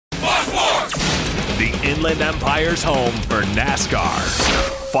the Inland Empire's home for NASCAR.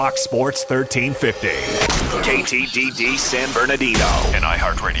 Fox Sports 1350. KTDD San Bernardino, an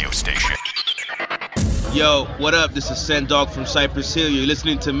iHeartRadio station. Yo, what up? This is Sendog from Cypress Hill. You're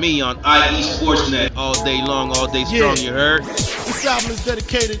listening to me on IE Sportsnet all day long, all day strong, you heard? This album is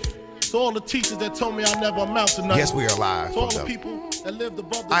dedicated to all the teachers that told me I never amount to nothing. Yes, we are live To all from the the people that lived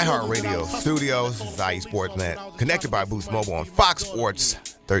above the iHeartRadio studios. This is IE Sportsnet, connected by Boost Mobile on Fox Sports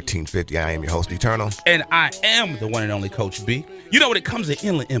 1350. I am your host, Eternal. And I am the one and only Coach B. You know, when it comes to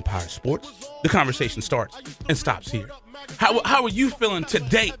Inland Empire Sports, the conversation starts and stops here. How are you feeling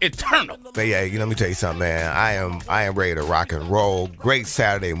today, Eternal? But yeah, let me tell you something, man. I am ready to rock and roll. Great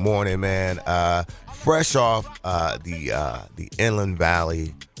Saturday morning, man. Fresh off the Inland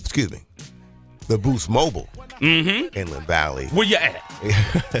Valley, the Boost Mobile Inland Valley. Where you at?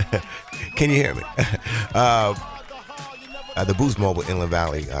 Can you hear me? The Boost Mobile Inland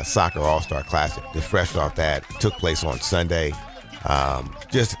Valley Soccer All-Star Classic, just fresh off that, took place on Sunday.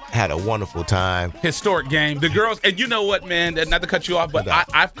 Just had a wonderful time. Historic game. The girls, and you know what, man, not to cut you off, but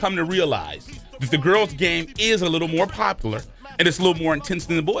I've come to realize that the girls' game is a little more popular and it's a little more intense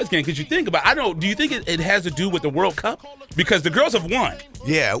than the boys' game. Because you think about it, do you think it has to do with the World Cup? Because the girls have won.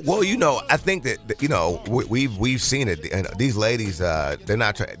 Yeah, well, I think that, we've seen it. And these ladies,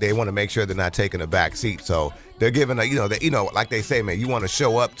 they want to make sure they're not taking a back seat. So they're giving like they say, man, you want to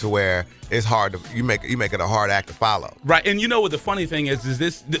show up to where it's hard to, you make it a hard act to follow. Right. And you know what the funny thing is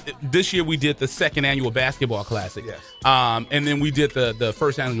this year we did the second annual basketball classic. Yes. And then we did the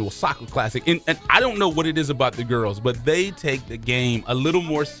first annual soccer classic. And I don't know what it is about the girls, but they take the game a little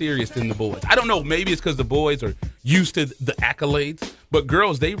more serious than the boys. I don't know, maybe it's because the boys are used to the accolades, but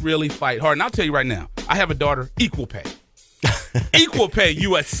girls, they really fight hard. And I'll tell you right now, I have a daughter, equal pay. Equal pay,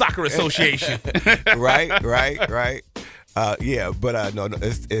 U.S. Soccer Association. Right. Yeah, but no,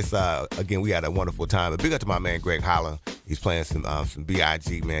 it's again, we had a wonderful time. Big up to my man Greg Holler. He's playing some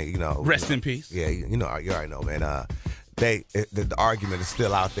BIG, man. Rest in peace. Yeah, you already know, man. The argument is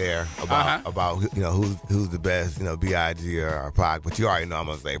still out there about who's the best, BIG or Pac. But you already know I'm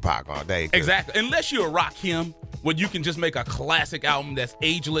gonna say Pac all day. Exactly. Unless you're a Rakim, when you can just make a classic album that's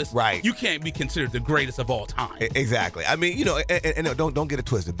ageless, right? You can't be considered the greatest of all time. Exactly. I mean, and don't get it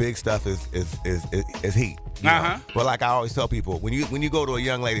twisted. Big stuff is heat. But like I always tell people, when you go to a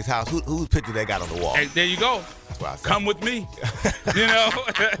young lady's house, whose picture they got on the wall? Hey, there you go. That's what I say. Come with me.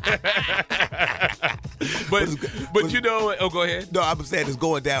 But go ahead. No, I'm saying it's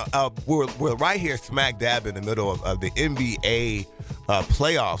going down. We're right here smack dab in the middle of the NBA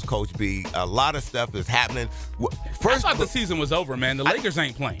playoffs, Coach B. A lot of stuff is happening. I thought the season was over, man. The Lakers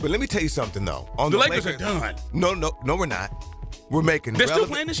ain't playing. But let me tell you something, though. The Lakers are done. No, we're not. They're still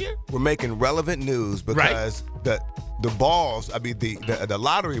playing this year? We're making relevant news because the balls, I mean the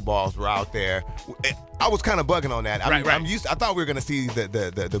lottery balls were out there. I was kind of bugging on that. I thought we were going to see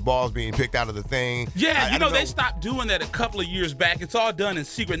the balls being picked out of the thing. Yeah, they stopped doing that a couple of years back. It's all done in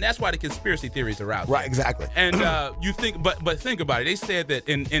secret, and that's why the conspiracy theories are out there. Right, exactly. And you think, but think about it. They said that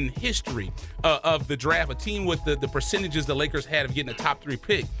in history of the draft, a team with the percentages the Lakers had of getting a top 3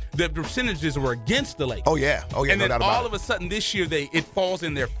 pick, the percentages were against the Lakers. Oh yeah. And no then doubt all about of a sudden this year it falls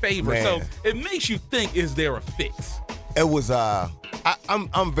in their favor. Man. So it makes you think, is there a fix? It was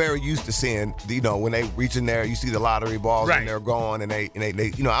I'm very used to seeing when they reach in there, you see the lottery balls and they're gone and they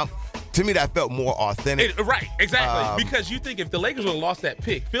to me that felt more authentic. Right, exactly. Because you think if the Lakers would have lost that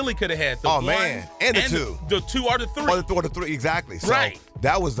pick, Philly could have had the one and the two. The 2 or the 3. Or the 3, exactly. So right.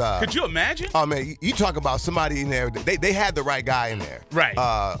 That was could you imagine? Oh man, you talk about somebody in there. They had the right guy in there. Right.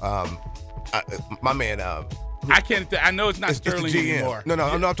 My man. I know it's not Sterling anymore. No,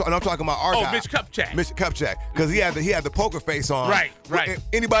 I'm talking about our guy. Mitch Kupchak. Mitch Kupchak, because he had the poker face on. Right.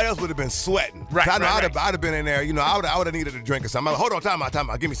 Anybody else would have been sweating. Right. I'd have been in there. I would have needed a drink or something. Hold on, time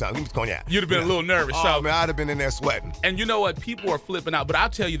out. Give me something. Give me some cognac. You'd have been a little nervous. Oh man, I'd have been in there sweating. And you know what? People are flipping out. But I'll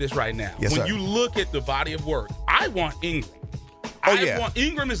tell you this right now. Yes, when sir. you look at the body of work, I want Ingram.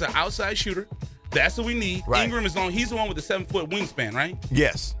 Ingram is an outside shooter. That's what we need. Right. Ingram is he's the one with the 7-foot wingspan, right?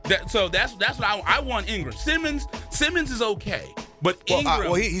 Yes. That's what I want. Ingram. Simmons is okay, but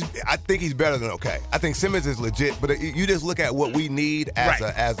Ingram. I think he's better than okay. I think Simmons is legit, but you just look at what we need as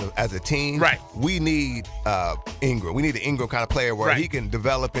a team. Right. We need Ingram. We need an Ingram kind of player where he can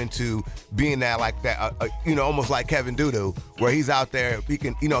develop into being that almost like Kevin Dudu, where he's out there. He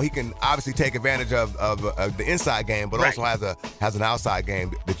can obviously take advantage of the inside game, but also has an outside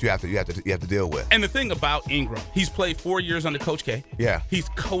game that you have to deal with. And the thing about Ingram, he's played 4 years under Coach K. Yeah. He's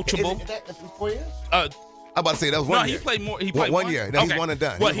coachable. Is that 4 years? I'm about to say that was one year. No, he played more. He played one year. No, okay. He's one and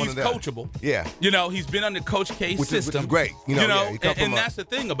done. Well, he's coachable. Yeah. He's been under Coach K's system. Which is great. And that's the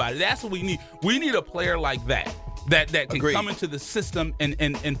thing about it. That's what we need. We need a player like that can come into the system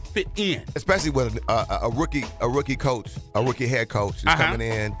and fit in. Especially with a rookie coach, a rookie head coach is coming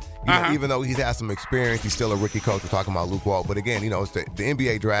in. Even though he's had some experience, he's still a rookie coach. We're talking about Luke Walton. But again, it's the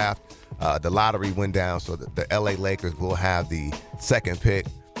NBA draft. The lottery went down, so the LA Lakers will have the second pick.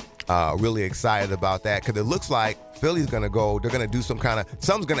 Really excited about that because it looks like Philly's going to go. They're going to do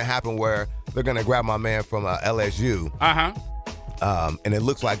something's going to happen where they're going to grab my man from LSU. And it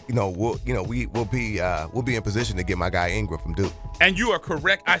looks like we'll be in position to get my guy Ingram from Duke. And you are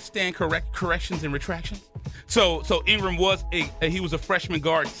correct. I stand correct. Corrections and retractions. So Ingram was he was a freshman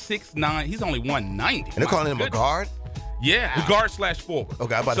guard, 6'9". He's only 190. And they're calling him a guard. Yeah, guard/forward.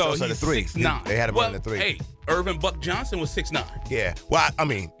 Okay, I'm about to say the 3. 6'9". They had him running the 3. Hey, Irvin Buck Johnson was 6'9". Yeah. Well, I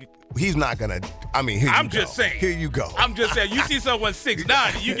mean, he's not gonna. I mean, I'm just saying. Here you go. I'm just saying. You see someone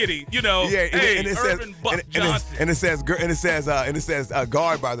 6'9", you get it. Hey, and it Irvin Buck Johnson. And it says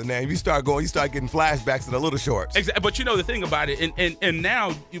guard by the name. You start getting flashbacks to the little shorts. Exactly. But the thing about it, and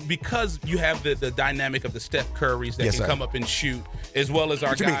now because you have the dynamic of the Steph Currys that can come up and shoot, as well as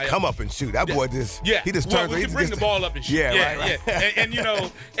our guy. You mean come up and shoot? That boy just he just turns. He can bring the ball up and shoot. Yeah, right. And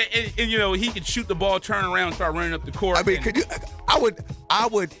he can shoot the ball, turn around, start running up the court. I mean, I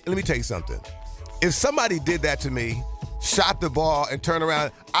would. Let me tell you something. If somebody did that to me, shot the ball and turned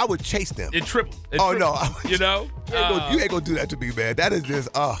around, I would chase them. It tripled. No, you ain't gonna do that to me, man. That is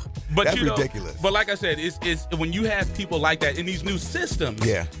just that's ridiculous. But like I said, it's when you have people like that in these new systems.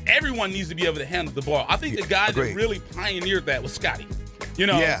 Yeah. Everyone needs to be able to handle the ball. I think the guy that really pioneered that was Scotty. I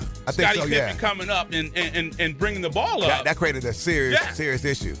think Scottie so. Pippen coming up and bringing the ball up. That created a serious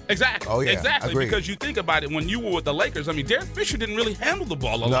issue. Exactly. Oh yeah, exactly. Because you think about it, when you were with the Lakers, I mean, Derek Fisher didn't really handle the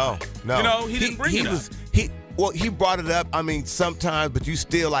ball a lot. No. He didn't bring it up. He brought it up. I mean, sometimes, but you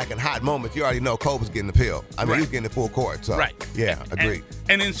still like in hot moments. You already know Kobe's getting the pill. I mean, he's getting the full court. So agreed.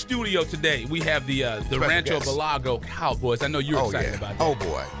 And in studio today, we have the Rancho Belago Cowboys. I know you're excited about that. Oh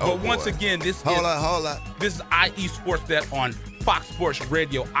boy. But once again, this hold up. This is IE Sports Net on Fox Sports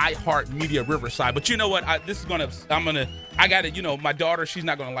Radio, iHeartMedia, Riverside. But you know what? I got it. My daughter, she's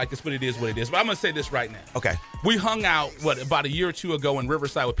not gonna like this, but it is what it is. But I'm gonna say this right now. Okay. We hung out about a year or two ago in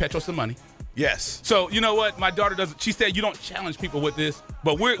Riverside with Petros and Money. Yes. So you know what? My daughter doesn't. She said you don't challenge people with this,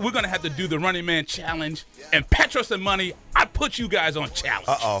 but we're gonna have to do the Running Man challenge. And Petros and Money, I put you guys on challenge.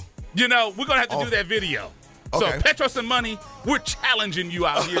 We're gonna have to do that video. Okay. So Petros and Money, we're challenging you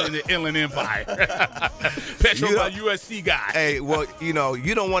out here in the Inland Empire. Petros, my USC guy. Hey, well, you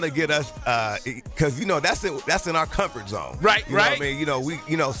don't want to get us because that's in our comfort zone. Right. You know what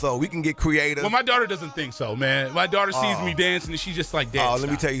I mean? So we can get creative. Well, my daughter doesn't think so, man. My daughter sees me dancing and she's just like dancing. Let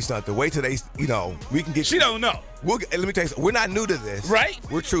me tell you something. Wait till we can get. She don't know. Let me tell you something. We're not new to this. Right.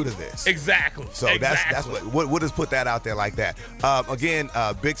 We're true to this. Exactly. So that's what we'll just put that out there like that. Again,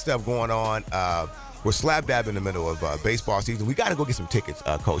 big stuff going on. We're slap dab in the middle of baseball season. We got to go get some tickets,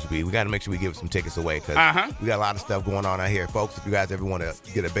 Coach B. We got to make sure we give some tickets away because we got a lot of stuff going on out here, folks. If you guys ever want to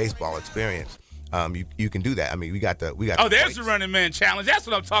get a baseball experience, you can do that. I mean, we got. Oh, there's the Running Man challenge. That's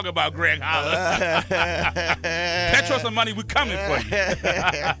what I'm talking about, Greg Holler. Petros and Money, we coming for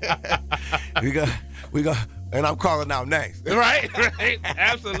you. we got. And I'm calling out names. Right.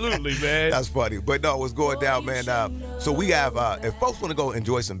 Absolutely, man. That's funny. But no, what's going down, man? So we have, if folks want to go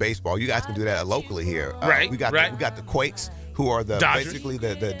enjoy some baseball, you guys can do that locally here. We got the Quakes, who are basically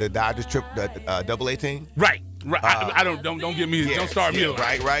the Dodgers AA team. Right. I don't get me. Don't start me.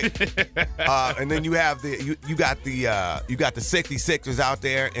 Right. And then you have the 66ers out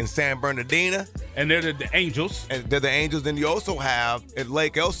there in San Bernardino. And they're the Angels. And they're the Angels. Then you also have at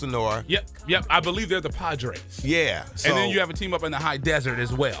Lake Elsinore. Yep. I believe they're the Padres. Yeah. So, and then you have a team up in the high desert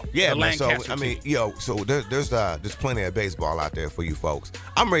as well. Yeah, man. So I mean, so there's plenty of baseball out there for you folks.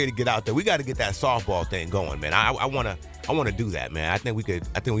 I'm ready to get out there. We got to get that softball thing going, man. I want to do that, man. I think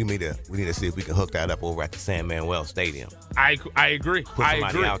we need to see if we can hook that up over at the San Manuel Stadium. I agree. Put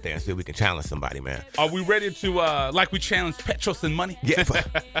somebody out there and see if we can challenge somebody, man. Are we ready to like we challenged Petros and Money? Yeah.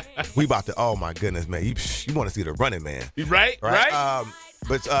 We about to. Oh my goodness, man. You want to see the Running Man? Right.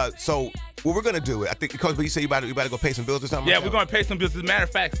 But so what we're gonna do? I think because you say you about to go pay some bills or something. Yeah, like we're gonna pay some bills. As a matter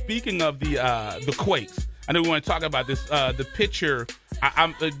of fact, speaking of the Quakes. I know we want to talk about this. The pitcher,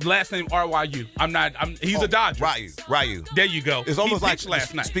 I'm last name RYU. He's a Dodger. Ryu. There you go. It's almost like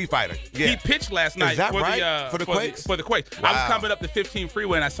last night. Street Fighter. Yeah. He pitched last night. Is that for right? For the Quakes? For the Quakes. Wow. I was coming up the 15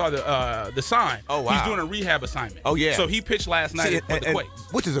 freeway and I saw the sign. Oh, wow. He's doing a rehab assignment. Oh, yeah. So he pitched last night for the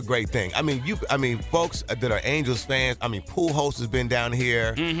Quakes. Which is a great thing. I mean, folks that are Angels fans, Pujols has been down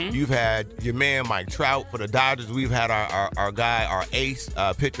here. Mm-hmm. You've had your man Mike Trout for the Dodgers. We've had our guy, our ace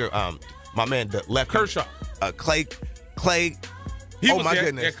pitcher, my man, the left Kershaw. Clay. He oh was my there,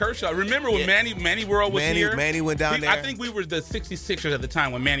 goodness! Yeah, Kershaw. Remember when Manny World was here? Manny went down there. I think we were the 66ers at the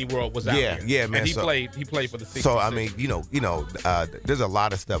time when Manny World was out here. Yeah, man. And he played for the 66ers. So I mean, there's a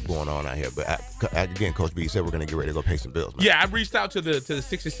lot of stuff going on out here. But again, Coach B said we're going to get ready to go pay some bills. Man. Yeah, I reached out to the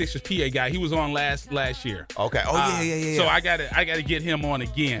 66ers PA guy. He was on last year. Okay. Oh yeah. So I gotta get him on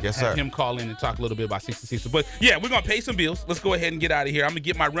again. Yes, sir. Have him call in and talk a little bit about 66ers. But yeah, we're gonna pay some bills. Let's go ahead and get out of here. I'm gonna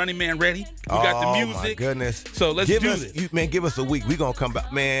get my running man ready. We got the music. Oh my goodness! So let's do this. Give us a week. We're gonna come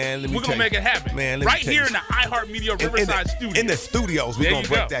back, man. We're gonna make it happen, man. Right here in the iHeartMedia Riverside studio. In the studios, we're gonna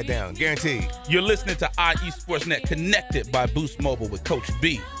break that down, guaranteed. You're listening to IE Sportsnet, connected by Boost Mobile with Coach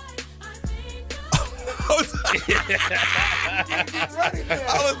B. I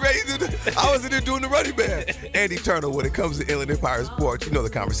was ready I was in there doing the running man. Andy Turner, when it comes to Inland Empire Sports, the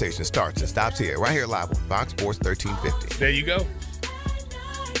conversation starts and stops here, right here live on Fox Sports 1350. There you go.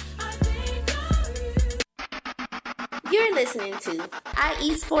 You're listening to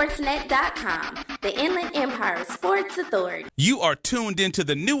IESportsNet.com, the Inland Empire Sports Authority. You are tuned into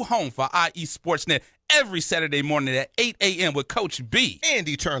the new home for IE Sportsnet every Saturday morning at 8 a.m. with Coach B.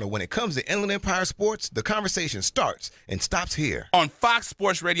 Andy Turner, when it comes to Inland Empire Sports, the conversation starts and stops here. On Fox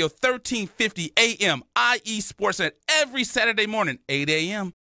Sports Radio 1350 a.m., IE Sportsnet every Saturday morning, 8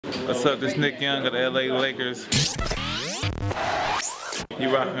 a.m. What's up? This is Nick Young of the LA Lakers.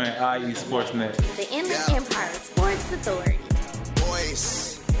 You rocking at IE Sportsnet. The Inland Empire Sports Authority.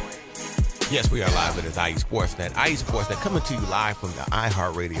 Yes, we are live with IE Sportsnet. IE Sportsnet coming to you live from the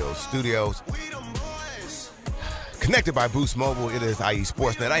iHeartRadio studios. Connected by Boost Mobile, it is IE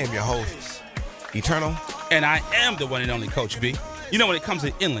Sportsnet. I am your host, Eternal. And I am the one and only Coach B. When it comes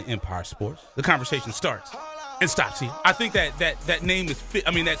to Inland Empire Sports, the conversation starts and stops here. I think that name is fit.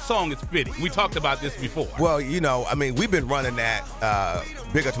 that song is fitting. We talked about this before. Well, we've been running that.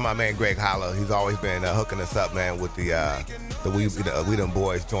 Big up to my man Greg Holler. He's always been hooking us up, man, with the We Them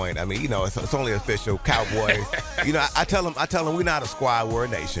Boys joint. It's only official. Cowboys. I tell them we're not a squad, we're a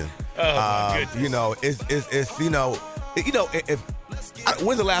nation. Oh my goodness.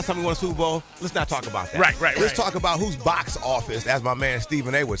 When's the last time we won a Super Bowl? Let's not talk about that. Right. Let's talk about who's box office, as my man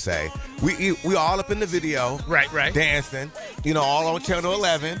Stephen A. would say. We all up in the video, right, dancing, all on Channel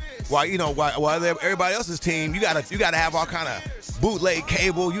 11. While everybody else's team, you gotta have all kind of bootleg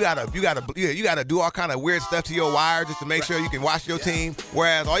cable. You gotta do all kind of weird stuff to your wire just to make sure you can watch your team.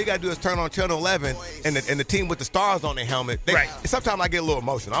 Whereas all you gotta do is turn on Channel 11 and the team with the stars on their helmet. Sometimes I get a little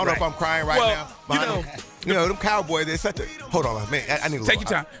emotional. I don't know if I'm crying right now. Them Cowboys, they're such a... Hold on, man. I need to take your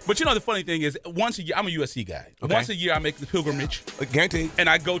time. But the funny thing is, once a year, I'm a USC guy. Okay. Once a year, I make the pilgrimage. Guaranteed. And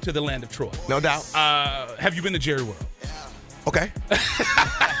I go to the land of Troy. No doubt. Have you been to Jerry World? Okay.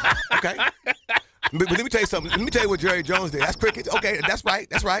 Okay. But let me tell you something. Let me tell you what Jerry Jones did. That's cricket. Okay, that's right.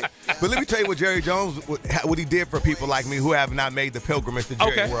 But let me tell you what Jerry Jones, what he did for people like me who have not made the pilgrimage to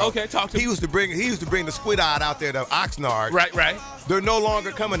Jerry World. Okay, talk to me. He used to bring the squid out there to Oxnard. Right. They're no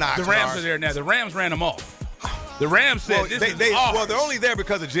longer coming to Oxnard. The Rams are there now. The Rams ran them off. The Rams said this is ours. Well, they're only there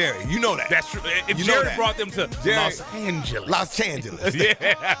because of Jerry. You know that. That's true. Jerry brought them to Los Angeles. Los Angeles.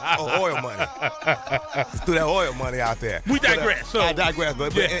 Yeah. Oil money. Let's do that oil money out there. We digress. I digress.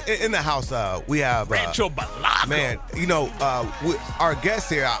 But in the house, we have... Rancho Balaco. Man, our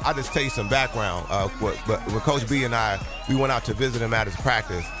guest here, I'll just tell you some background. With Coach B and I, we went out to visit him at his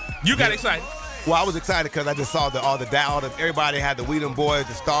practice. You got excited. Well, I was excited because I just saw everybody had the We Them Boys,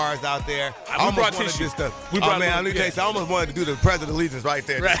 the stars out there. I almost wanted to do the Pledge of Allegiance right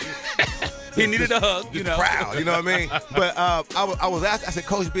there. Right. He needed a hug, Proud, you know what I mean? But I was asked, I said,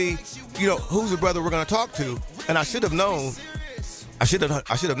 Coach B, who's the brother we're going to talk to? And I should have known. I should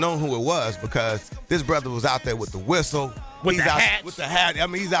have known who it was because this brother was out there with the whistle. With the hat.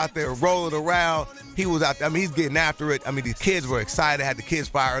 He's out there rolling around. He was out there. He's getting after it. These kids were excited. Had the kids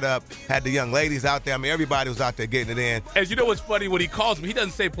fired up. Had the young ladies out there. Everybody was out there getting it in. As you know what's funny, when he calls me, he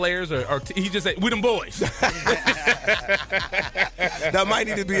doesn't say players or he just say, "We them boys." That might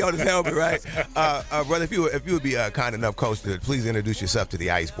need to be on his helmet, right? Brother, if you would be kind enough, Coach, to please introduce yourself to the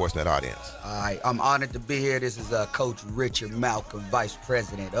IE Sportsnet audience. All right. I'm honored to be here. This is Coach Richard Malcolm, Vice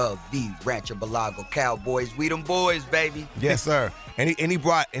President of the Rancho Balaco Cowboys. We them boys, baby. Yes, sir. And he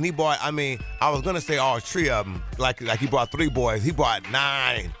brought. I mean, I was gonna say all 3 of them. Like he brought 3 boys. He brought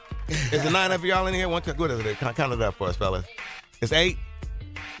 9. Is there 9 of y'all in here? What is it? Count it up for us, fellas. It's 8.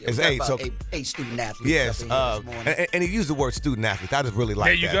 It's 8. So 8 student athletes. Yes. And he used the word student athletes. I just really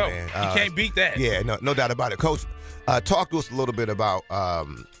like that. There you go. Man. You can't beat that. Yeah, no doubt about it. Coach, talk to us a little bit about.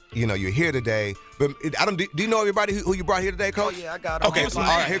 You're here today, but do you know everybody who you brought here today, Coach? Oh yeah, I got them. Okay, so all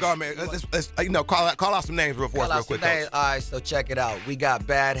right, here go, man. Let's call out some names real quick, Coach. All right, so check it out. We got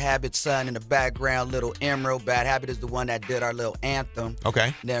Bad Habit's son in the background, Little Emerald. Bad Habit is the one that did our little anthem.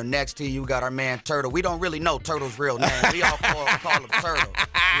 Okay. Now next to you, we got our man Turtle. We don't really know Turtle's real name. We all call him Turtle.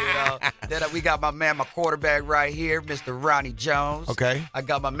 You know. Then we got my quarterback right here, Mr. Ronnie Jones. Okay. I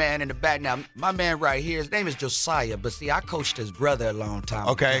got my man in the back. Now my man right here, his name is Josiah, but see, I coached his brother a long time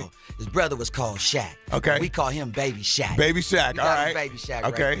ago. His brother was called Shaq. Okay. We call him Baby Shaq. Baby Shaq, all right. Baby Shaq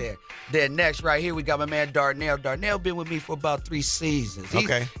right there. Then next right here, we got my man Darnell. Darnell been with me for about 3 seasons.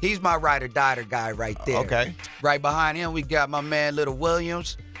 He's my ride or die guy right there. Okay. Right behind him, we got my man Little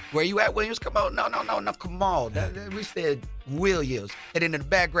Williams. Where you at, Williams? Come on. No, come on. We said Williams. And then in the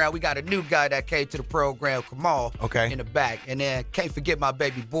background, we got a new guy that came to the program, Kamal. Okay. In the back. And then can't forget my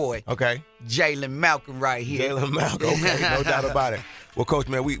baby boy. Okay. Jalen Malcolm right here. Jalen Malcolm, okay, no doubt about it. Well, Coach,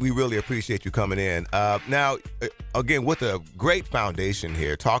 man, we really appreciate you coming in. Now, again, with a great foundation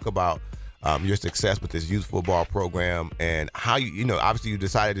here, talk about your success with this youth football program and how obviously you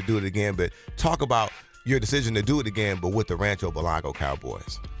decided to do it again, but talk about your decision to do it again, but with the Rancho Belago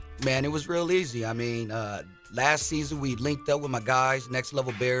Cowboys. Man, it was real easy. I mean, last season we linked up with my guys, Next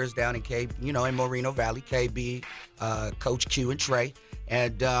Level Bears down in Moreno Valley, KB, Coach Q and Trey.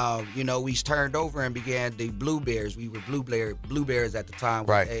 And, we turned over and began the Blue Bears. We were Blue Bears at the time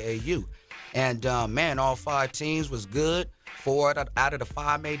with AAU. And, man, all 5 teams was good. 4 out of the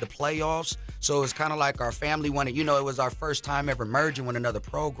 5 made the playoffs. So it was kind of like our family wanted, it was our first time ever merging with another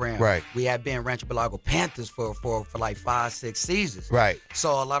program. Right. We had been Rancho Belago Panthers for like 5-6 seasons. Right.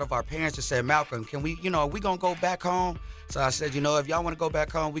 So a lot of our parents just said, Malcolm, can we, are we going to go back home? So I said, if y'all want to go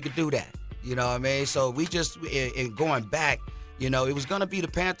back home, we could do that. You know what I mean? So we just, in going back, it was going to be the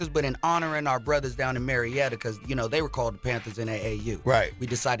Panthers, but in honoring our brothers down in Marietta, because, they were called the Panthers in AAU. Right. We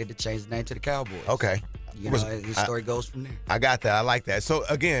decided to change the name to the Cowboys. Okay. The story goes from there. I got that. I like that. So,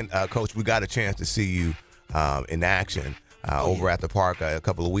 again, Coach, we got a chance to see you in action over at the park a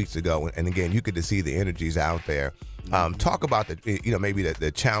couple of weeks ago. And, again, you could see the energies out there. Talk about maybe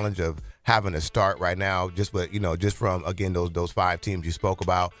the challenge of having to start right now, just from, again, those 5 teams you spoke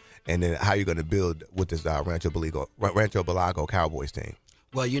about, and then how you're going to build with this Rancho Belago Cowboys team.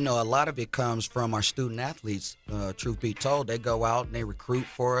 Well, a lot of it comes from our student athletes. Truth be told, they go out and they recruit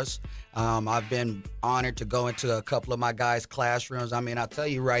for us. I've been honored to go into a couple of my guys' classrooms. I mean, I'll tell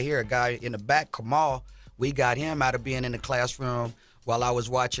you right here, a guy in the back, Kamal, we got him out of being in the classroom while I was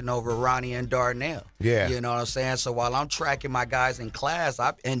watching over Ronnie and Darnell. Yeah. You know what I'm saying? So while I'm tracking my guys in class,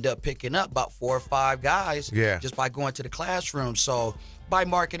 I end up picking up about 4 or 5 guys just by going to the classroom. So by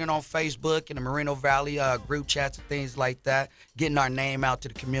marketing on Facebook and the Moreno Valley group chats and things like that, getting our name out to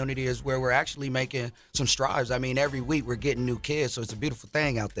the community is where we're actually making some strides. I mean, every week we're getting new kids, so it's a beautiful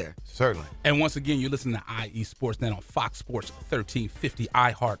thing out there. Certainly. And once again, you're listening to IE Sportsnet on Fox Sports 1350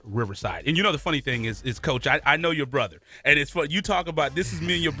 iHeart Riverside. And the funny thing is Coach, I know your brother, and it's fun. You talk about, this is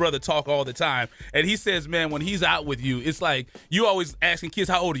me and your brother talk all the time, and he says, man, when he's out with you, it's like you always asking kids,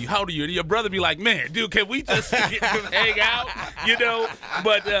 how old are you? How old are you? And your brother be like, man, dude, can we just hang out?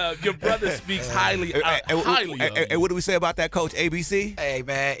 But your brother speaks highly of you. And what do we say about that, Coach? ABC? Hey,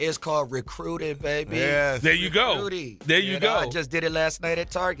 man, it's called recruiting, baby. Yes. There you go. There you go. I just did it last night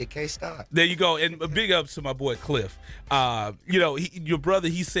at Target. Can't stop. There you go. And big ups to my boy Cliff. Your brother,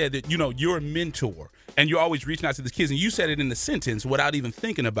 he said that, you're a mentor and you're always reaching out to the kids. And you said it in the sentence without even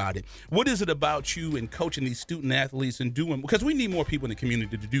thinking about it. What is it about you and coaching these student athletes and doing, because we need more people in the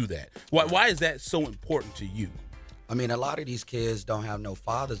community to do that. Why is that so important to you? I mean, a lot of these kids don't have no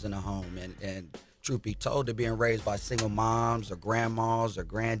fathers in the home, and truth be told, they're being raised by single moms or grandmas or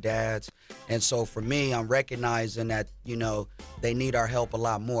granddads. And so for me, I'm recognizing that, they need our help a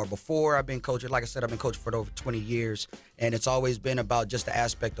lot more. Before, I've been coaching, like I said, I've been coaching for over 20 years, and it's always been about just the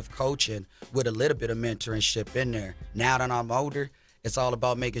aspect of coaching with a little bit of mentorship in there. Now that I'm older, it's all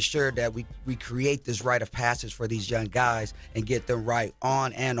about making sure that we create this rite of passage for these young guys and get them right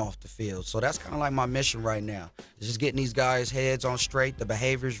on and off the field. So that's kind of like my mission right now. It's just getting these guys' heads on straight, the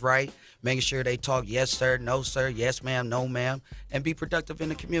behavior's right, making sure they talk yes, sir, no, sir, yes, ma'am, no, ma'am, and be productive in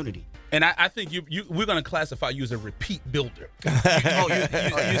the community. And I think we're going to classify you as a repeat builder.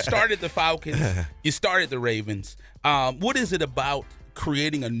 You started the Falcons. You started the Ravens. What is it about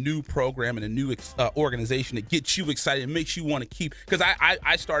creating a new program and a new organization that gets you excited and makes you want to keep? Because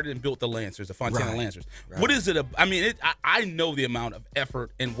I started and built the Lancers, the Fontana Lancers. Right. What is it? I mean, I know the amount of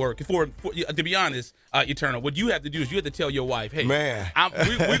effort and work. For to be honest, Eternal, what you have to do is you have to tell your wife, hey, man,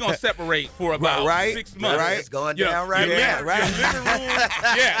 we're gonna separate for about 6 months. Right, it's going down right now.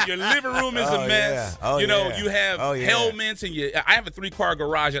 Your living room is a mess. You have helmets and I have a 3-car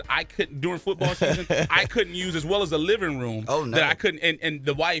garage that I couldn't during football season. I couldn't use as well as a living room. Oh no, that I couldn't. And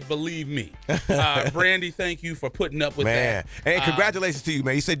the wife, believe me, Brandy, thank you for putting up with that. And congratulations to you,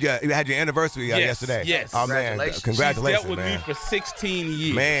 man. You said you had your anniversary yesterday. Yes. Oh man, congratulations. She's dealt with me for 16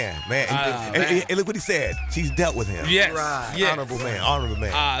 years. Man. And look what he said. She's dealt with him. Yes. Right. Yes. Honorable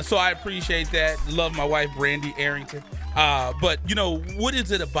man. So I appreciate that. Love my wife, Brandy Arrington. But what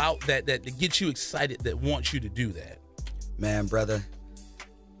is it about that gets you excited, that wants you to do that? Man, brother,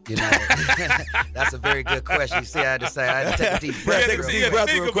 that's a very good question. You see, I had to take a deep breath. Take a deep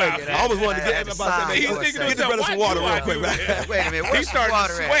breath real quick. I almost wanted to get the brother some water real quick. Wait a minute, where's the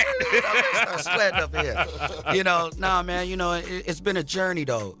water at? Start sweating up here. Nah, man. It's been a journey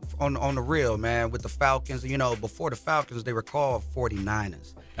though, on the real, man. With the Falcons, before the Falcons, they were called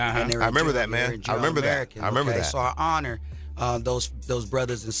 49ers. I remember that, man. I remember that. So I honor those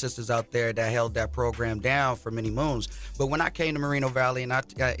brothers and sisters out there that held that program down for many moons. But when I came to Moreno Valley and I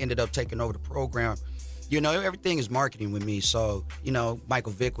ended up taking over the program, everything is marketing with me. So,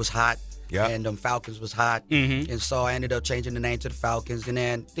 Michael Vick was hot. Yep. And Falcons was hot. Mm-hmm. And so I ended up changing the name to the Falcons, and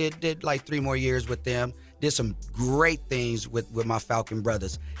then did like 3 more years with them. Did some great things with my Falcon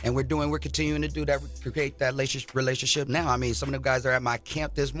brothers. And we're continuing to do that, create that relationship now. I mean, some of the guys are at my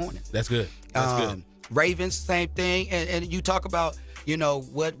camp this morning. That's good. That's good. Ravens, same thing. And you talk about,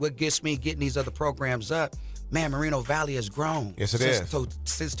 what gets me getting these other programs up. Man, Moreno Valley has grown. Yes, it is.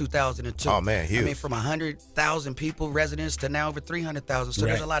 Since 2002. Oh, man, huge. I mean, from 100,000 people, residents, to now over 300,000. So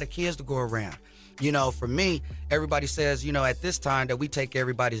there's a lot of kids to go around. For me, everybody says, at this time that we take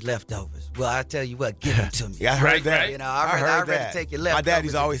everybody's leftovers. Well, I tell you what, give them to me. Yeah, I heard that. I'd rather take your leftovers. My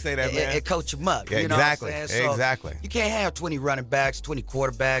daddy's always say that, man. And coach them up. Yeah, exactly. So exactly. You can't have 20 running backs, 20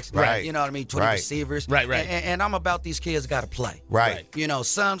 quarterbacks. Right. You know what I mean? 20 receivers. Right. And I'm about these kids got to play. Right.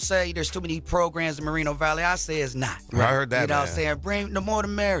 Some say there's too many programs in Moreno Valley. I say it's not. Right. I heard that. You know what I'm saying? Bring the more the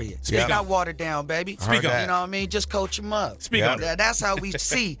merrier. Speak not watered down, baby. Speak up. You know what I mean? Just coach them up. Speak up. That's how we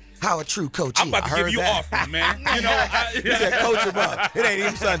see how a true coach is. I'm about to give you offers, man. You said coach him up. It ain't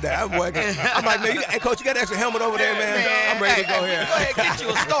even Sunday. I'm like, man, hey, coach, you got an extra helmet over there, man? I'm ready to go here. Go ahead, get you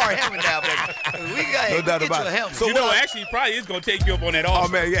a star helmet now, baby. We got to get you a helmet. So actually, probably is going to take you up on that offer.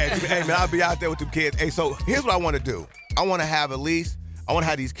 Oh, man, yeah. Hey, man, I'll be out there with them kids. Hey, so here's what I want to do. I want to have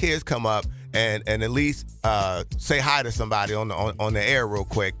these kids come up and at least say hi to somebody on the air real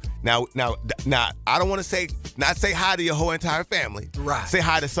quick. Now, I don't want to not say hi to your whole entire family. Right. Say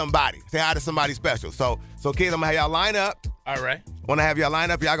hi to somebody. Say hi to somebody special. So kids, I'm gonna have y'all line up. All right. Want to have y'all line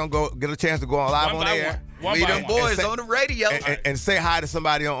up? Y'all gonna go get a chance to go on live on the air. We them boys on the radio. And say hi to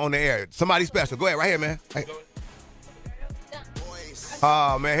somebody on the air. Somebody special. Go ahead, right here, man. Hey.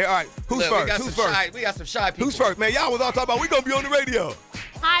 Oh, man. Here, all right. Who's first? We got some shy people. Who's first, man? Y'all was all talking about we gonna be on the radio.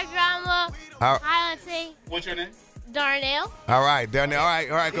 Hi, Grandma. Hi, Auntie. What's your name? Darnell. All right, Darnell. All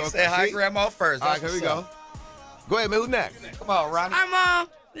right. Go. Say hi, Grandma first. All right, here we go. Go ahead, man. Who's next? Come on, Ronnie. Hi, Mom.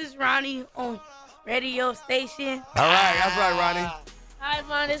 This is Ronnie on radio station. All right, that's right, Ronnie. Hi,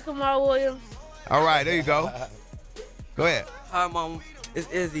 Mom. This is Kamar Williams. All right, there you go. Go ahead. Hi, Mom. It's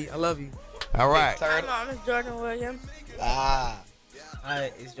Izzy. I love you. All right. Hi, Mom. It's Jordan Williams. Hi,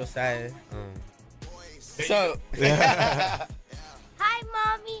 it's Josiah. So. Hi,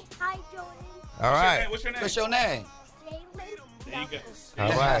 Mommy. Hi, Jordan. All right. What's your name? There you go. All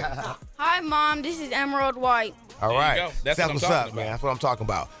right. Hi, Mom. This is Emerald White. All right. That's what's up, man. That's what I'm talking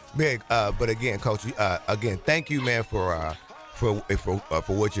about. Big. But again, Coach. Again, thank you, man, for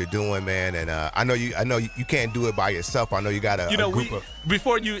what you're doing, man. And I know you can't do it by yourself. I know you got a group of.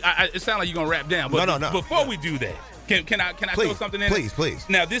 Before you, it sounds like you're gonna wrap down. But no. Before we do that, can I throw something in? Please.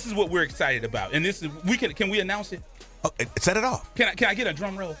 Now this is what we're excited about, and this is can we announce it? Oh, set it off. Can I get a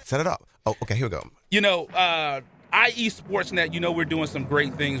drum roll? Set it off. Oh, okay. Here we go. IE Sportsnet, we're doing some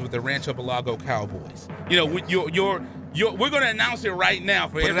great things with the Rancho Belago Cowboys. We're going to announce it right now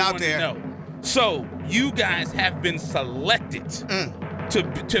for everyone to know. So you guys have been selected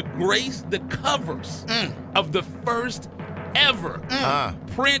to grace the covers of the first ever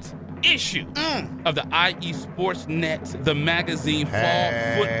print issue of the IE Sportsnet, the magazine fall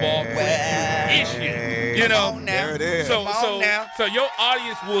football issue. Come on now. There it is. So your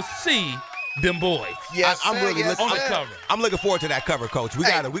audience will see them boys. Yes, I'm sir, really yes, looking on the sir. cover. I'm looking forward to that cover, Coach. We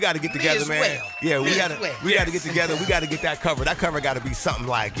gotta get together, man. well. Yeah, we Me gotta as well. get together. We gotta get that cover. That cover got to be something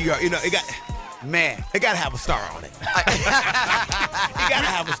like it got. Man, It got to have a star on it. It got to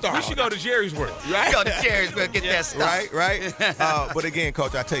have a star. We should go to Jerry's World, right? go to Jerry's, we'll get that stuff. Right. But again,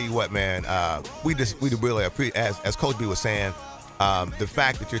 Coach, I tell you what, man. We really appreciate, as Coach B was saying, the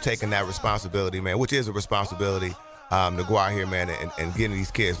fact that you're taking that responsibility, man, which is a responsibility. To go out here, man, and get in these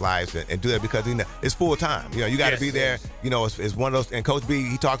kids' lives and do that because it's full time. You got to be there. It's one of those. And Coach B,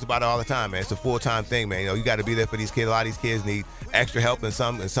 he talks about it all the time, man. It's a full time thing, man. You got to be there for these kids. A lot of these kids need extra help, and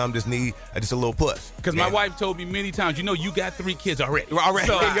some just need just a little push. Because my wife told me many times, you got 3 kids already. So,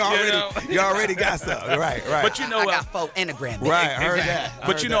 you already got stuff. Right. But I got 4 Enneagram. Right, I heard that.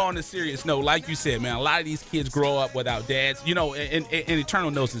 But on the serious note, like you said, man, a lot of these kids grow up without dads. And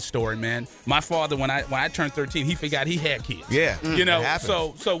Eternal knows his story, man. My father, when I turned 13, he forgot he had kids. Yeah.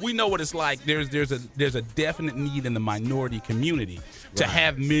 So we know what it's like. There's a definite need in the minority community to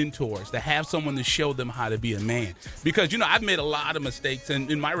have mentors, to have someone to show them how to be a man. Because I've made a lot of mistakes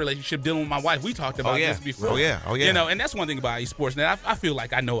in my relationship dealing with my wife. We talked about this before. Oh yeah. And that's one thing about eSports. Now I feel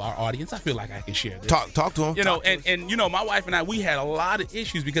like I know our audience. I feel like I can share this. Talk to them. And my wife and I, we had a lot of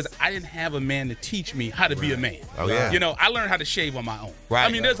issues because I didn't have a man to teach me how to be a man. Oh yeah. I learned how to shave on my own. Right. I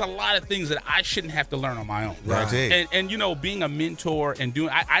mean, there's a lot of things that I shouldn't have to learn on my own. Right. And being a mentor and doing,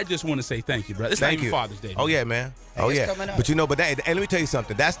 I just want to say thank you, brother. It's not even Father's Day. Oh yeah, man. Hey, it's coming up. But and let me tell you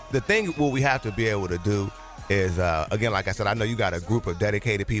something. That's the thing. What we have to be able to do is, again, like I said, I know you got a group of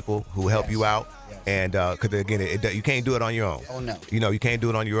dedicated people who help you out. And because again, you can't do it on your own. Oh no. You can't do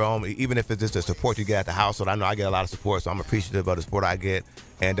it on your own. Even if it's just the support you get at the household. I know I get a lot of support, so I'm appreciative of the support I get.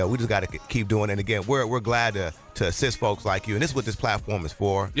 And we just got to keep doing it. And again, we're glad to assist folks like you. And this is what this platform is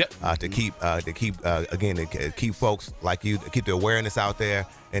for. Yep. To keep folks like you, to keep the awareness out there.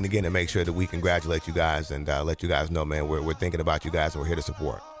 And again, to make sure that we congratulate you guys and let you guys know, man, we're thinking about you guys and we're here to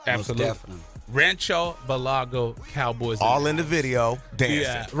support. Absolutely. Most definitely. Rancho Balago Cowboys. All in the video dancing.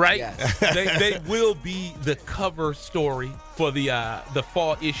 Yeah, right? Yes. They will be the cover story for the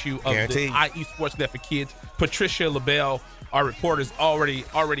fall issue of Guaranteed. the IE Sportsnet for Kids. Patricia LaBelle, our reporters, already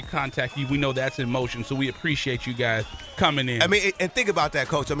contact you. We know that's in motion, so we appreciate you guys coming in. I mean, and think about that,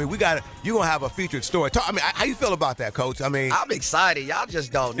 Coach. I mean, you're going to have a featured story. How you feel about that, Coach? I mean, I'm excited. Y'all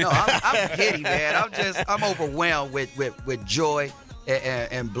just don't know. I'm giddy, man. I'm overwhelmed with joy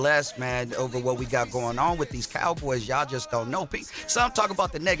and blessed, man, over what we got going on with these Cowboys. Y'all just don't know. Some talk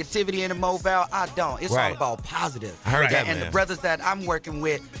about the negativity in the Mobile. I don't. It's all about positive. I heard that, and man. the brothers that I'm working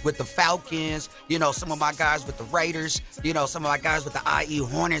with the Falcons, some of my guys with the Raiders, some of my guys with the IE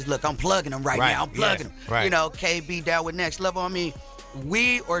Hornets. Look, I'm plugging them right now. I'm plugging them. Right. KB down with Next Level. I mean,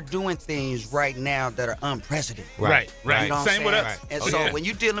 we are doing things right now that are unprecedented. Right. You know what Same I'm with saying? us. And so when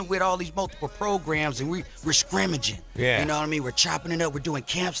you're dealing with all these multiple programs and we're scrimmaging, Yeah. you know what I mean? We're chopping it up. We're doing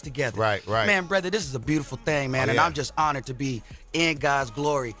camps together. Right. Man, brother, this is a beautiful thing, man. Oh, and yeah. I'm just honored to be in God's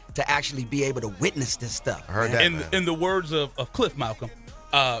glory to actually be able to witness this stuff. I heard man. that. In the words of Cliff Malcolm,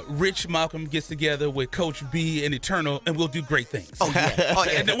 Rich Malcolm gets together with Coach B and Eternal, and we'll do great things. Oh,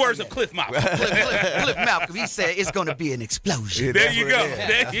 yeah. In the words of Cliff Malcolm. Cliff Malcolm, he said it's going to be an explosion. Yeah, There that's you what go. it is. There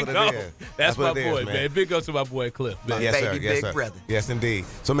That's you what it go. is. That's my what it is, boy, man. Big ups to my boy Cliff, man. Yes, baby sir. Yes, big sir. brother. Yes, indeed.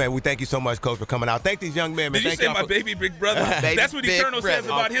 So, man, we thank you so much, Coach, for coming out. Thank these young men, man. Did you Thank say y'all my for- baby big brother? Baby That's what big Eternal says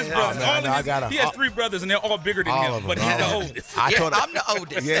brother. about his Oh, brothers. man, All no, I of got his, he has 3 brothers, and they're all bigger than All him, of them, but he's all the of them. oldest. I Yeah, told I'm the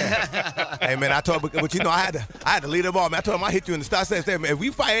oldest. Yeah. Hey, man, but I had to lead them all, man. I told him I hit you in the start. I said, man, if we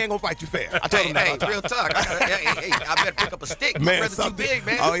fight, I ain't gonna fight you fair. I told him that. Hey, all the time. real talk. Hey, I better pick up a stick. My Man, brother's too something. big,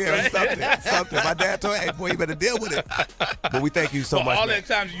 man. Oh yeah, something. My dad told me, hey boy, you better deal with it. But we thank you so For much, all man. that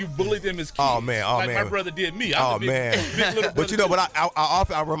times you bullied them as kids. Oh, man. Like my brother did me. I'm Oh the big, man. big little But brother.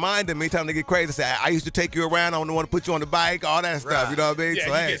 I remind them anytime they get crazy. Say I used to take you around. I don't want to put you on the bike, all that stuff. You know what I mean? Yeah, So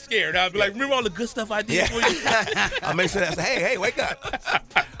you hey, get scared. I'll be like, remember all the good stuff I did Yeah. for you? I make sure that's hey, wake up.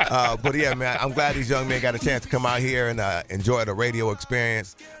 But yeah, man, I'm glad these young men got a chance to come out here and enjoy the radio experience.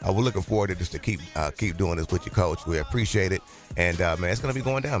 We're looking forward to just to keep doing this with you, Coach. We appreciate it, and man, it's gonna be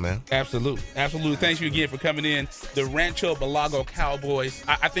going down, man. Absolutely. Thanks you again for coming in. The Rancho Balago Cowboys.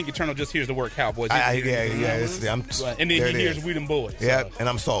 I think Eternal just hears the word Cowboys. Yeah. And then he hears We Them Boys. Yeah, So. and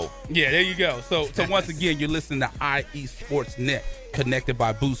I'm sold. Yeah, there you go. So once again, you're listening to IE Sports Net, connected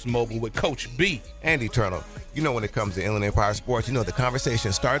by Boost Mobile with Coach B. And Eternal. You know when it comes to Inland Empire Sports, you know the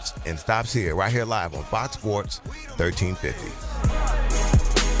conversation starts and stops here, right here live on Fox Sports 1350.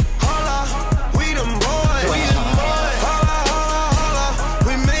 Holla, we them boys. Holla,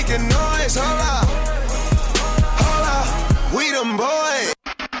 we making noise. Holla, we them boys.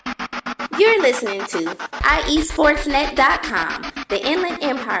 You're listening to IESportsNet.com, The Inland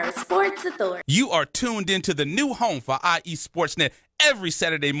Empire Sports Authority. You are tuned into the new home for IE Sportsnet every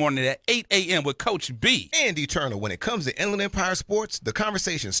Saturday morning at 8 a.m. with Coach B. And Eternal. When it comes to Inland Empire Sports, the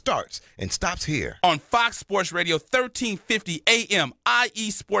conversation starts and stops here. On Fox Sports Radio, 1350 a.m., IE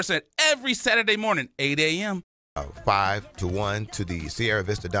Sportsnet every Saturday morning, 8 a.m. 5-1 to the Sierra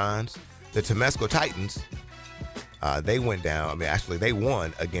Vista Dons. The Temesco Titans, they went down. I mean, actually, they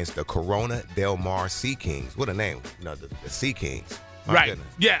won against the Corona Del Mar Sea Kings. What a name. The Sea Kings. My right. goodness.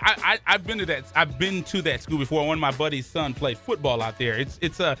 Yeah, I've been to that. I've been to that school before. One of my buddy's son played football out there.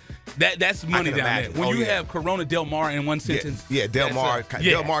 That's money down imagine. there. When you have Corona Del Mar in one sentence. Yeah, Del Mar.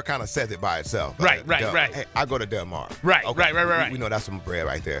 Del Mar kind of says it by itself. Right. Hey, I go to Del Mar. Right. Okay. Right. We know that's some bread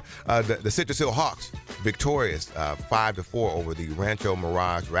right there. The Citrus Hill Hawks victorious 5-4 over the Rancho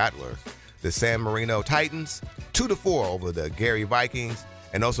Mirage Rattlers. The San Marino Titans 2-4 over the Gary Vikings,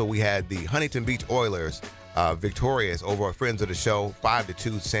 and also we had the Huntington Beach Oilers victorious over our friends of the show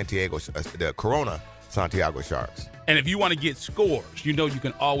 5-2 Santiago, the Corona Santiago Sharks. And if you want to get scores, you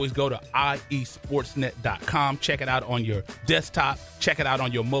can always go to iesportsnet.com. Check it out on your desktop. Check it out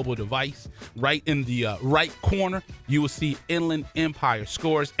on your mobile device. Right in the right corner, you will see Inland Empire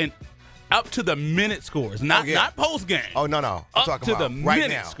scores and up to the minute scores, not post game. Oh no, I'm talking about the right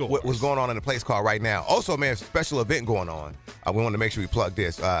minute now. scores. What's going on in the place called right now? Also, man, special event going on. We want to make sure we plug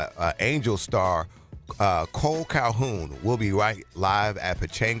this. Angel star Cole Calhoun will be live at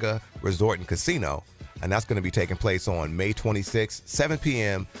Pechanga Resort and Casino, and that's going to be taking place on May 26th, 7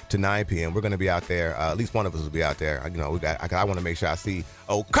 p.m. to 9 p.m. We're going to be out there. At least one of us will be out there. I want to make sure I see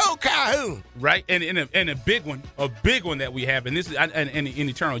Cole Calhoun. Right, and a big one that we have, and this is in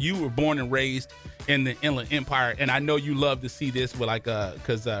Eternal. You were born and raised in the Inland Empire, and I know you love to see this with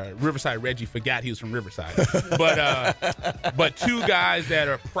because Riverside Reggie forgot he was from Riverside, but two guys that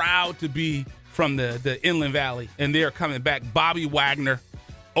are proud to be from the Inland Valley, and they're coming back. Bobby Wagner,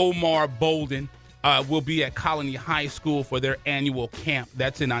 Omar Bolden will be at Colony High School for their annual camp.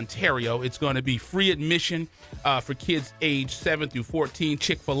 That's in Ontario. It's going to be free admission for kids age 7 through 14.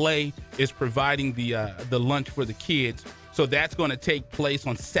 Chick-fil-A is providing the lunch for the kids. So that's going to take place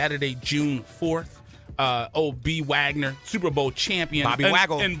on Saturday, June 4th. B. Wagner, Super Bowl champion. Bobby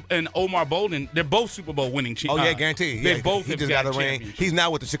Waggle. And Omar Bolden, they're both Super Bowl winning champions. Oh, yeah, guaranteed. They both he have just got a ring. He's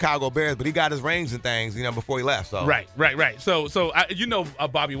now with the Chicago Bears, but he got his rings and things, before he left. So. Right. So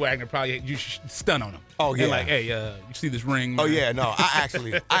Bobby Wagner probably you should stun on him. Oh yeah. And like, hey, you see this ring? Oh yeah, no, I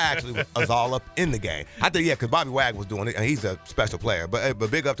actually was all up in the game. I think because Bobby Wagner was doing it, and he's a special player. But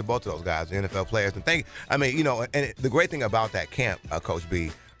big up to both of those guys, the NFL players. And and the great thing about that camp, Coach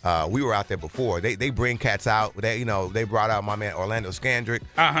B. We were out there before. They bring cats out. They brought out my man Orlando Scandrick.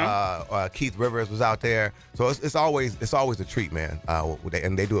 Keith Rivers was out there. So it's always a treat, man.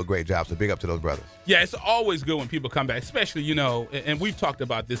 And they do a great job. So big up to those brothers. Yeah, it's always good when people come back, especially and we've talked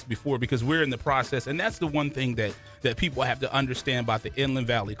about this before because we're in the process, and that's the one thing that people have to understand about the Inland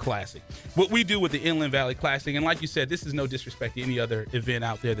Valley Classic. What we do with the Inland Valley Classic, and like you said, this is no disrespect to any other event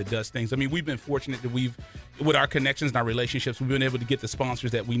out there that does things. I mean, we've been fortunate that with our connections and our relationships, we've been able to get the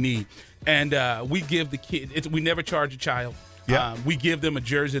sponsors that we need. And we give the kids, we never charge a child. Yeah. We give them a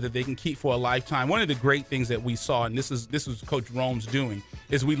jersey that they can keep for a lifetime. One of the great things that we saw, and this was Coach Rome's doing,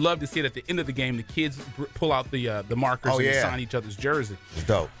 is we love to see it at the end of the game, the kids pull out the markers and sign each other's jersey. It's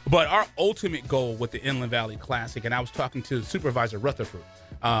dope. But our ultimate goal with the Inland Valley Classic, and I was talking to Supervisor Rutherford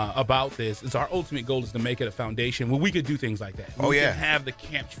about this, is our ultimate goal is to make it a foundation where we could do things like that. We can have the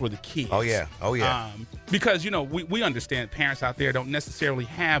camps for the kids. Oh yeah. Because we understand parents out there don't necessarily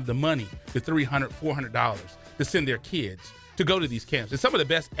have the money, the $300, $400 to send their kids to go to these camps. And some of the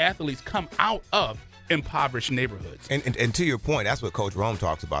best athletes come out of impoverished neighborhoods. And to your point, that's what Coach Rome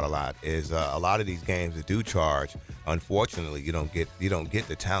talks about a lot. Is a lot of these games that do charge. Unfortunately, you don't get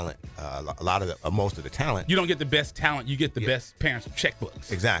the talent. Most of the talent. You don't get the best talent. You get the best parents'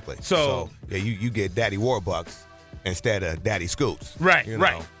 checkbooks. Exactly. So you get Daddy Warbucks instead of Daddy Scoots. Right.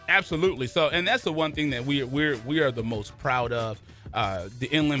 Right. Absolutely. So, and that's the one thing that we are the most proud of. The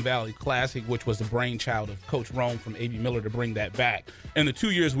Inland Valley Classic, which was the brainchild of Coach Rome from A.B. Miller to bring that back. In the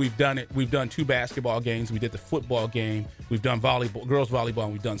 2 years we've done it, we've done 2 basketball games. We did the football game. We've done volleyball, girls volleyball,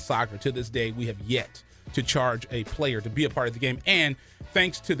 and we've done soccer. To this day, we have yet to charge a player to be a part of the game. And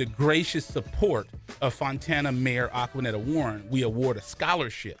thanks to the gracious support of Fontana Mayor Aquanetta Warren, we award a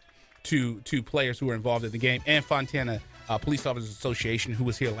scholarship to players who are involved in the game, and Fontana Police Officers Association, who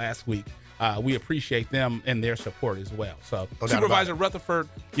was here last week. We appreciate them and their support as well. So, Supervisor Rutherford,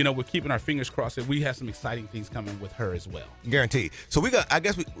 we're keeping our fingers crossed that we have some exciting things coming with her as well. Guaranteed. So I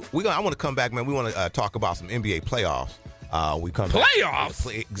want to come back, man. We want to talk about some NBA playoffs. We come playoffs.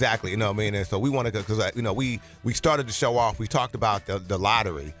 Back, exactly. You know what I mean? And so we want to go because we started the show off. We talked about the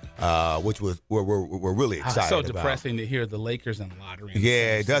lottery, which was we're really excited. So depressing to hear the Lakers and lottery.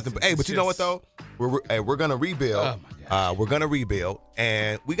 Yeah, it doesn't. Hey, but you know what though? We're gonna rebuild. Oh my gosh. We're gonna rebuild,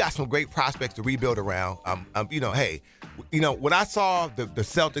 and we got some great prospects to rebuild around. Hey, when I saw the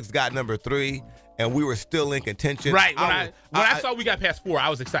Celtics got number 3. And we were still in contention. Right. When I saw we got past 4, I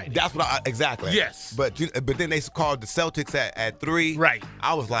was excited. That's what exactly. Yes. But then they called the Celtics at 3. Right.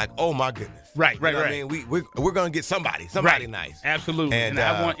 I was like, oh my goodness. Right. I mean, we're gonna get somebody right. nice. Absolutely. And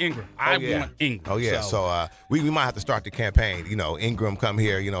I want Ingram. I want Ingram. Oh yeah. So we might have to start the campaign. Ingram come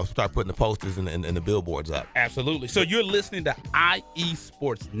here. Start putting the posters and the billboards up. Absolutely. So you're listening to IE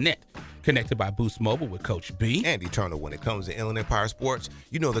Sports Net. Connected by Boost Mobile with Coach B. And Eternal. When it comes to Inland Empire Sports,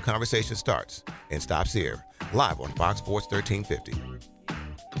 the conversation starts and stops here. Live on Fox Sports 1350.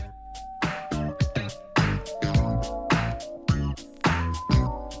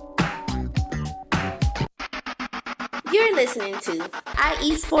 You're listening to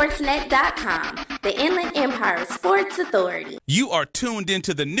IESportsNet.com, the Inland Empire Sports Authority. You are tuned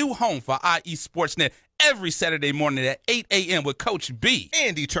into the new home for IE Sportsnet every Saturday morning at 8 a.m. with Coach B.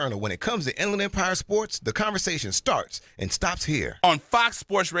 And Eternal. When it comes to Inland Empire Sports, the conversation starts and stops here. On Fox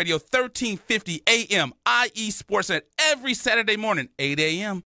Sports Radio 1350 a.m. IE Sportsnet every Saturday morning, 8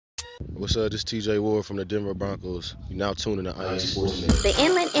 a.m. What's up? This is TJ Ward from the Denver Broncos. You're now tuning to IE Sportsnet. The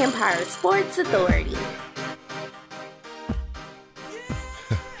Inland Empire Sports Authority.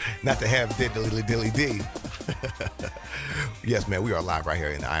 Not to have dilly-dilly-dilly-dee. Yes, man, we are live right here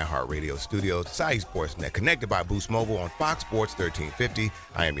in the iHeartRadio studios, IE Sportsnet, connected by Boost Mobile on Fox Sports 1350.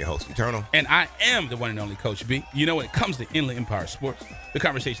 I am your host, Eternal. And I am the one and only Coach B. When it comes to Inland Empire Sports, the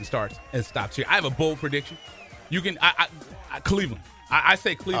conversation starts and stops here. I have a bold prediction. You can, Cleveland. I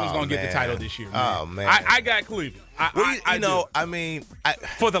say Cleveland's going to get the title this year. Man. Oh, man. I got Cleveland.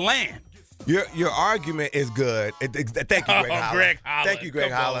 For the land. Your argument is good. Thank you, Greg Holler. Greg Holler. Thank you,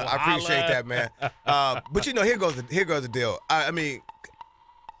 Greg Holler. I appreciate that, man. But here goes the deal. I mean,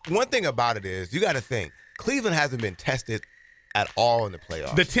 one thing about it is you got to think Cleveland hasn't been tested at all in the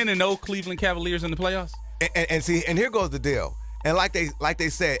playoffs. The 10-0 Cleveland Cavaliers in the playoffs. And here goes the deal. And like they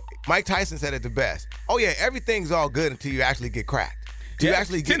said, Mike Tyson said it the best. Oh yeah, everything's all good until you actually get cracked. You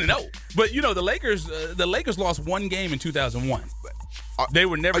actually get 10-0. But the Lakers lost one game in 2001. They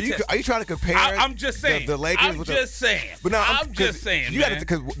were never. Are you trying to compare? I'm just saying. The Lakers. I'm just saying. But no, I'm just saying.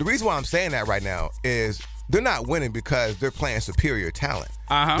 Because the reason why I'm saying that right now is they're not winning because they're playing superior talent.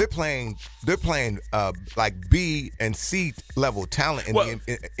 Uh-huh. They're playing like B and C level talent in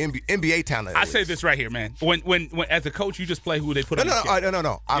the NBA talent. I say this right here, man. When as a coach, you just play who they put on. No.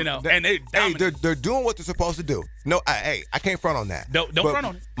 And they're doing what they're supposed to do. No, I can't front on that. Don't front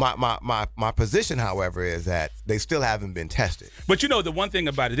on it. My position, however, is that they still haven't been tested. But the one thing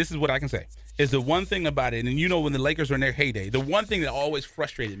about it, this is what I can say, is the one thing about it, and when the Lakers were in their heyday, the one thing that always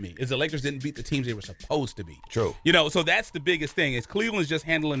frustrated me is the Lakers didn't beat the teams they were supposed to beat. True. So that's the biggest thing is Cleveland's just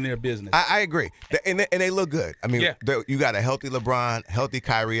handling their business. I agree. And they look good. I mean, you got a healthy LeBron, healthy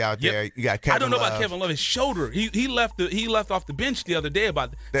Kyrie out there. You got Kevin Love. I don't know about Kevin Love. His shoulder. He left off the bench the other day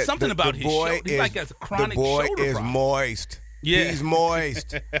about something about his shoulder. He's like has a chronic shoulder problem. The boy is moist. Yeah. He's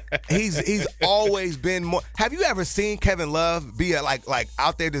moist. he's always been more. Have you ever seen Kevin Love be like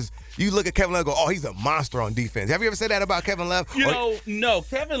out there just you look at Kevin Love and go, oh, he's a monster on defense. Have you ever said that about Kevin Love? No.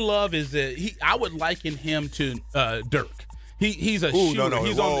 Kevin Love is I would liken him to Dirk. He's a shooter. No.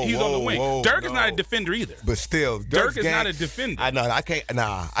 He's on the wing. Dirk is not a defender either. But still, Dirk is not a defender. I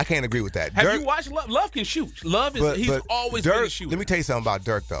can't agree with that. Have you watched Love? Love can shoot. He's always been a shooter. Let me tell you something about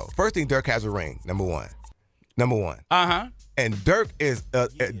Dirk though. First thing, Dirk has a ring. Number one. Uh-huh. And Dirk is a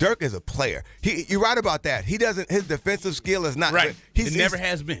player. You're right about that. He doesn't. His defensive skill is not right. It never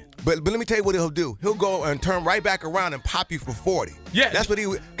has been. But let me tell you what he'll do. He'll go and turn right back around and pop you for 40. Yeah, that's what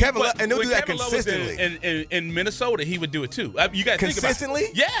Kevin Love, and he'll do that Kevin consistently. Love in Minnesota, he would do it too. You got to think about consistently.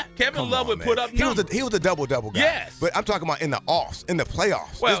 Yeah, Kevin Love would put up numbers. He was a double-double guy. Yes, but I'm talking about in the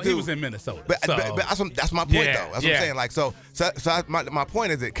playoffs. Well, he was in Minnesota. But that's my point though. That's what I'm saying. Like so my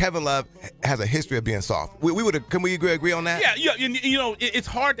point is that Kevin Love has a history of being soft. Can we agree on that? Yeah. It's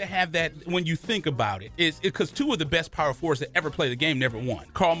hard to have that when you think about it. It's because two of the best power forwards that ever played the game never won: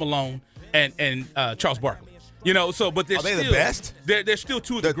 Karl Malone and Charles Barkley. But they're still the best. They're still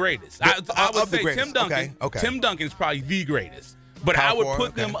two of the greatest. I would say Tim Duncan. Okay. Tim Duncan is probably the greatest, but I would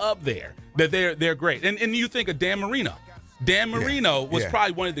put them up there. That they're great. And you think of Dan Marino. Dan Marino was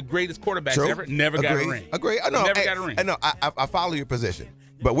probably one of the greatest quarterbacks ever. Never got a ring. Agree. I know. Never got a ring. I know. I follow your position,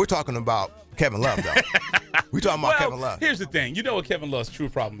 but we're talking about Kevin Love though. We talking about Kevin Love. Here's the thing. You know what Kevin Love's true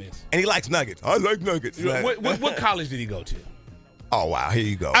problem is? And he likes nuggets. I like nuggets. What college did he go to? Oh, wow. Here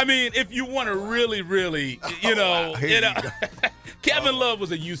you go. I mean, if you want to really, Kevin Love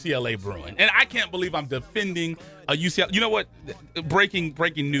was a UCLA Bruin. And I can't believe I'm defending a UCLA. You know what?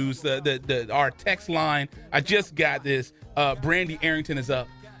 Breaking news. Our text line, I just got this. Brandy Arrington is up.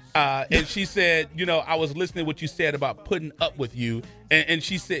 And she said, I was listening to what you said about putting up with you. And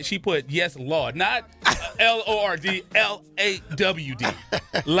she said, she put, yes, Lord. Not Lord, LAWD.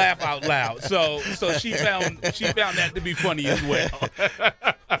 Laugh out loud. So she found that to be funny as well.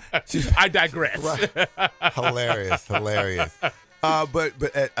 I digress. Right. Hilarious. But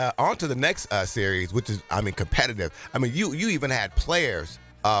on to the next series, which is, competitive. You even had players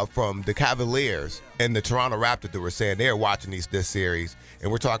from the Cavaliers and the Toronto Raptors that were saying they're watching this series, and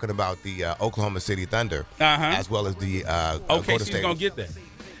we're talking about the Oklahoma City Thunder as well as the Golden State. OKC's gonna get that.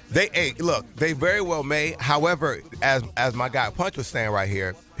 They very well may. However, as my guy Punch was saying right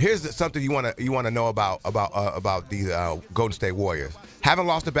here, here's something you want to know about these Golden State Warriors. Haven't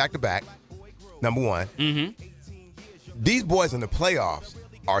lost a back-to-back. Number one. Mm-hmm. These boys in the playoffs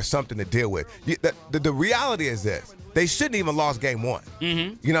are something to deal with. The reality is this. They shouldn't even lost game one.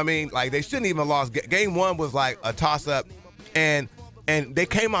 Mm-hmm. You know what I mean? Like, they shouldn't even lost. Game one was like a toss-up, and they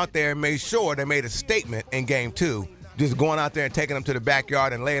came out there and made sure they made a statement in game two, just going out there and taking them to the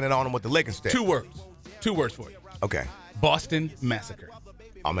backyard and laying it on them with the licking stick. 2 words for you. Okay. Boston Massacre.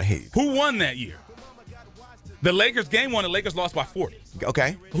 I'm a hate. Who won that year? The Lakers, game one, the Lakers lost by 40.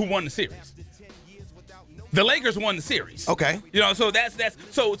 Okay. Who won the series? The Lakers won the series. Okay. So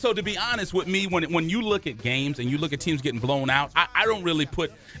so to be honest with me, when you look at games and you look at teams getting blown out, I don't really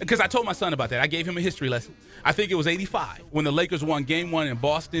put, because I told my son about that. I gave him a history lesson. I think it was 85 when the Lakers won game one in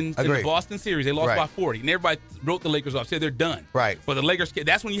Boston. In the Boston series. They lost by 40. And everybody wrote the Lakers off, said they're done. Right. But the Lakers,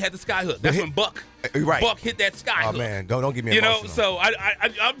 that's when you had the sky hook. That's when Buck hit that sky hook. Oh, man. Don't get me emotional. So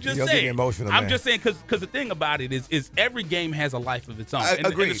I'm just saying. Get me emotional, I'm man. just saying because the thing about it is every game has a life of its own. And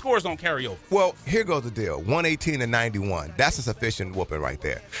the scores don't carry over. Well, here goes the deal. 118-91. That's a sufficient whooping right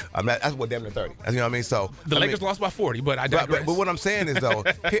there. That's what, damn near 30. You know what I mean? So the Lakers lost by 40, but I digress. But what I'm saying is, though,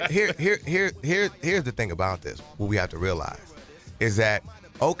 here's the thing about this. What we have to realize is that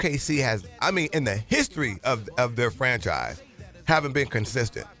OKC has, in the history of their franchise, haven't been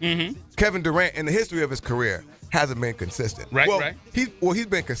consistent. Mm-hmm. Kevin Durant, in the history of his career, hasn't been consistent. Right. He's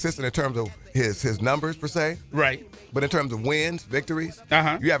been consistent in terms of his numbers per se. Right. But in terms of wins, victories,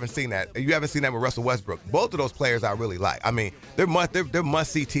 you haven't seen that. You haven't seen that with Russell Westbrook. Both of those players I really like. They're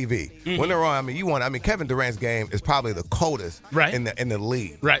must-see TV. Mm-hmm. When they're on, Kevin Durant's game is probably the coldest in the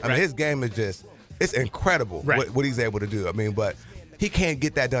league. Right. His game is just, it's incredible what he's able to do. But he can't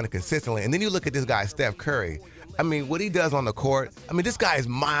get that done consistently. And then you look at this guy, Steph Curry. What he does on the court, this guy is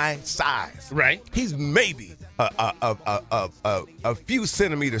my size. Right. He's maybe a few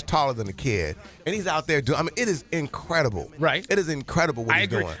centimeters taller than a kid, and he's out there doing. It is incredible. Right. It is incredible what he's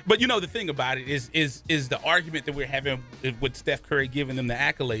doing. But the thing about it is the argument that we're having with Steph Curry giving them the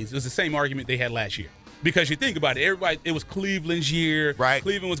accolades is the same argument they had last year. Because you think about it, it was Cleveland's year. Right.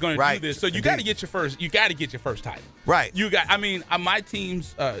 Cleveland was going to do this, so you got to get your first. You got to get your first title. Right. My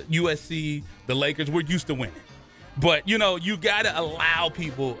teams, USC, the Lakers, we're used to winning. But, you got to allow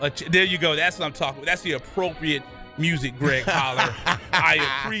people. There you go. That's what I'm talking about. That's the appropriate music, Greg Holler.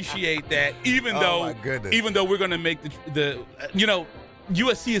 I appreciate that. Even though we're going to make the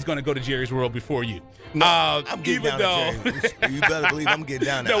USC is going to go to Jerry's World before you. No, I'm getting down to Jerry's. You better believe I'm getting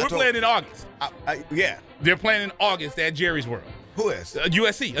down there. No, we're playing in August. Yeah. They're playing in August at Jerry's World. Who is?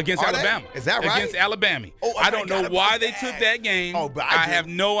 USC against Alabama. Is that right? Against Alabama. Oh, I don't know why they took that game. Oh, but I have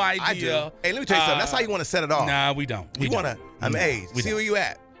no idea. I do. Hey, let me tell you something. That's how you want to set it off. Nah, we don't. You want to, see where you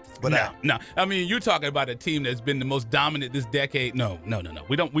at. But no. You're talking about a team that's been the most dominant this decade. No.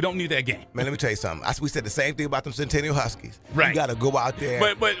 We don't need that game. Man, let me tell you something. We said the same thing about them Centennial Huskies. Right. You got to go out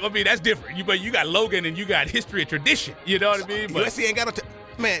there. But that's different. You got Logan and you got history and tradition. You know what I mean? But USC ain't got no.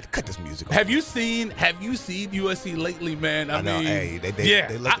 Man, cut this music off. Have you seen USC lately, man? I know. Mean, hey,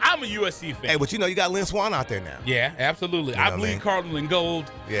 I'm a USC fan. Hey, but you got Lynn Swann out there now. Yeah, absolutely. I bleed Cardinal and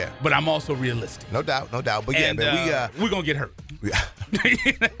gold. Yeah. But I'm also realistic. No doubt. But we're gonna get hurt.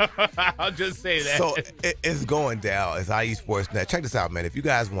 I'll just say that. So it's going down. It's IE Sportsnet. Check this out, man. If you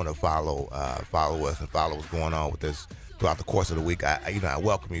guys want to follow us and follow what's going on with us throughout the course of the week, I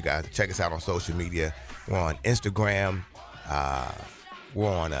welcome you guys to check us out on social media. We're on Instagram. We're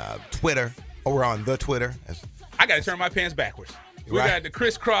on Twitter. We're on the Twitter. I got to turn my pants backwards. We got the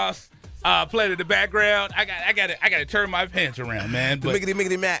crisscross playing in the background. I got to turn my pants around, man. But,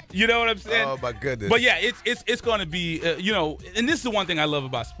 Miggity Mac. You know what I'm saying? Oh my goodness. But yeah, it's going to be and this is the one thing I love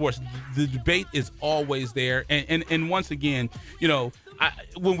about sports. The debate is always there, and once again,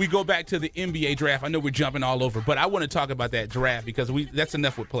 when we go back to the NBA draft, I know we're jumping all over, but I want to talk about that draft because that's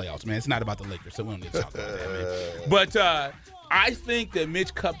enough with playoffs, man. It's not about the Lakers, so we don't need to talk about that, man. But I think that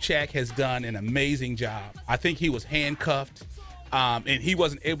Mitch Kupchak has done an amazing job. I think he was handcuffed, and he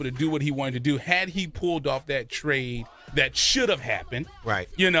wasn't able to do what he wanted to do. Had he pulled off that trade that should have happened, right?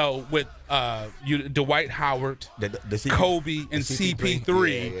 With Dwight Howard, Kobe, and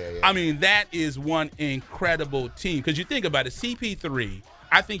CP3. Yeah. I mean, that is one incredible team. Because you think about it, CP3,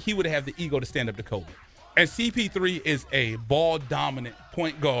 I think he would have the ego to stand up to Kobe. And CP3 is a ball-dominant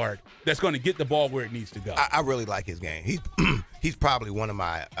point guard that's going to get the ball where it needs to go. I really like his game. He's probably one of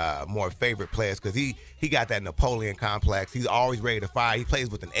my more favorite players because he got that Napoleon complex. He's always ready to fire. He plays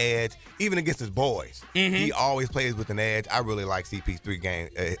with an edge, even against his boys. Mm-hmm. He always plays with an edge. I really like CP3 game.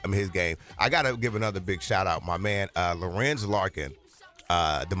 His game. I got to give another big shout out, my man Lorenz Larkin,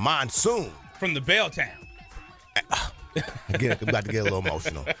 the Monsoon from the Belltown. I'm about to get a little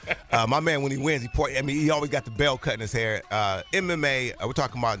emotional. My man, when he wins, he always got the bell cut in his hair. MMA, we're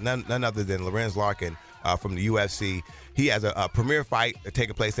talking about none other than Lorenz Larkin from the UFC. He has a premier fight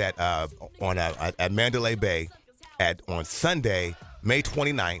taking place at Mandalay Bay on Sunday, May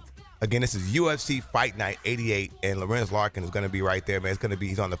 29th. Again, this is UFC Fight Night 88, and Lorenz Larkin is going to be right there, man.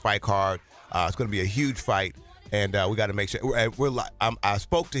 He's on the fight card. It's going to be a huge fight, and we got to make sure. I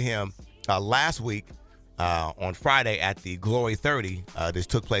spoke to him last week. On Friday at the Glory 30, this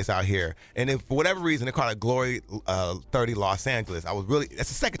took place out here, and if for whatever reason they call it Glory 30 Los Angeles, that's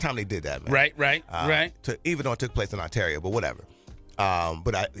the second time they did that, man. Right. Even though it took place in Ontario, but whatever.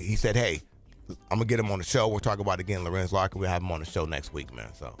 He said, "Hey, I'm gonna get him on the show. We'll talk about it again, Lorenz Larkin. We'll have him on the show next week,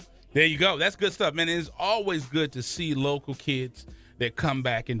 man." So there you go. That's good stuff, man. It's always good to see local kids that come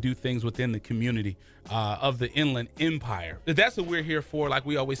back and do things within the community of the Inland Empire. That's what we're here for. Like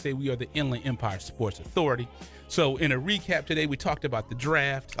we always say, we are the Inland Empire Sports Authority. So in a recap today, we talked about the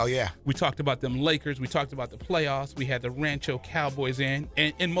draft. Oh, yeah. We talked about them Lakers. We talked about the playoffs. We had the Rancho Cowboys in.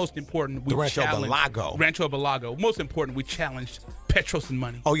 And most important, we Rancho Belago. Most important, we challenged Petros and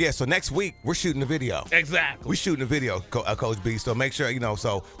Money. Oh, yeah. So next week, we're shooting a video. Exactly. We're shooting a video, Coach B. So make sure,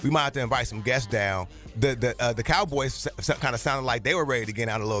 so we might have to invite some guests down. The Cowboys kind of sounded like they were ready to get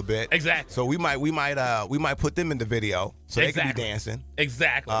out a little bit. Exactly. So we might put them in the video so they can be dancing.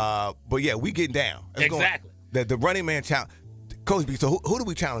 Exactly. But yeah, we getting down. Exactly. The Running Man challenge. Coach B, so who do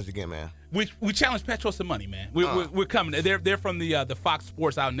we challenge again, man? We challenge Petros and Money, man. We're coming. They're from the Fox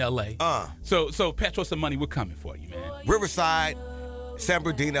Sports out in L.A. So Petros and Money, we're coming for you, man. Riverside, San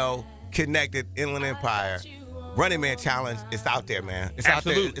Bernardino, connected, Inland Empire. Running Man challenge. It's out there, man. It's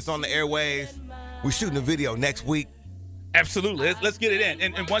Absolutely. out there. It's on the airwaves. We're shooting a video next week. Absolutely. Let's get it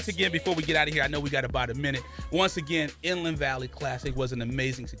in. And once again, before we get out of here, I know we got about a minute. Once again, Inland Valley Classic was an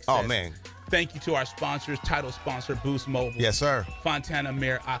amazing success. Oh, man. Thank you to our sponsors, title sponsor, Boost Mobile. Yes, sir. Fontana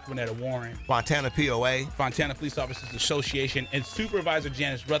Mayor Aquanetta Warren. Fontana POA. Fontana Police Officers Association. And Supervisor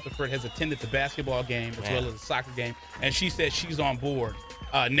Janice Rutherford has attended the basketball game as well as the soccer game. And she said she's on board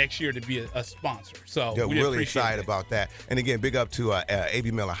next year to be a sponsor. So we're really excited that. about that. And again, big up to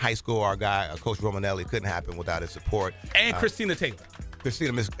A.B. Miller High School, our guy, Coach Romanelli. Couldn't happen without his support. And Christina Taylor.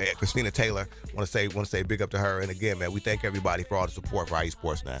 Christina Taylor, want to say big up to her. And again, man, we thank everybody for all the support for IE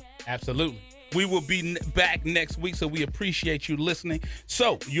Sportsnet. Absolutely. We will be back next week, so we appreciate you listening.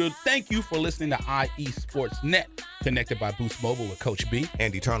 So thank you for listening to IE Sportsnet, connected by Boost Mobile with Coach B.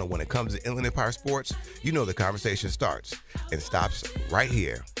 And Eternal. When it comes to Inland Empire Sports, the conversation starts and stops right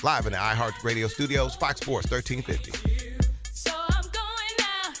here, live in the iHeart Radio Studios, Fox Sports 1350. So I'm going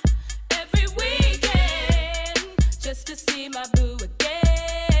out every weekend just to see my boo again.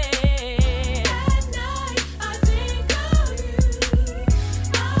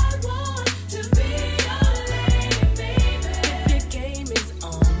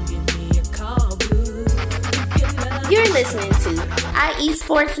 You're listening to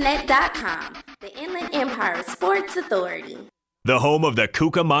IESportsnet.com, the Inland Empire Sports Authority. The home of the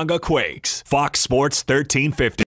Cucamonga Quakes, Fox Sports 1350.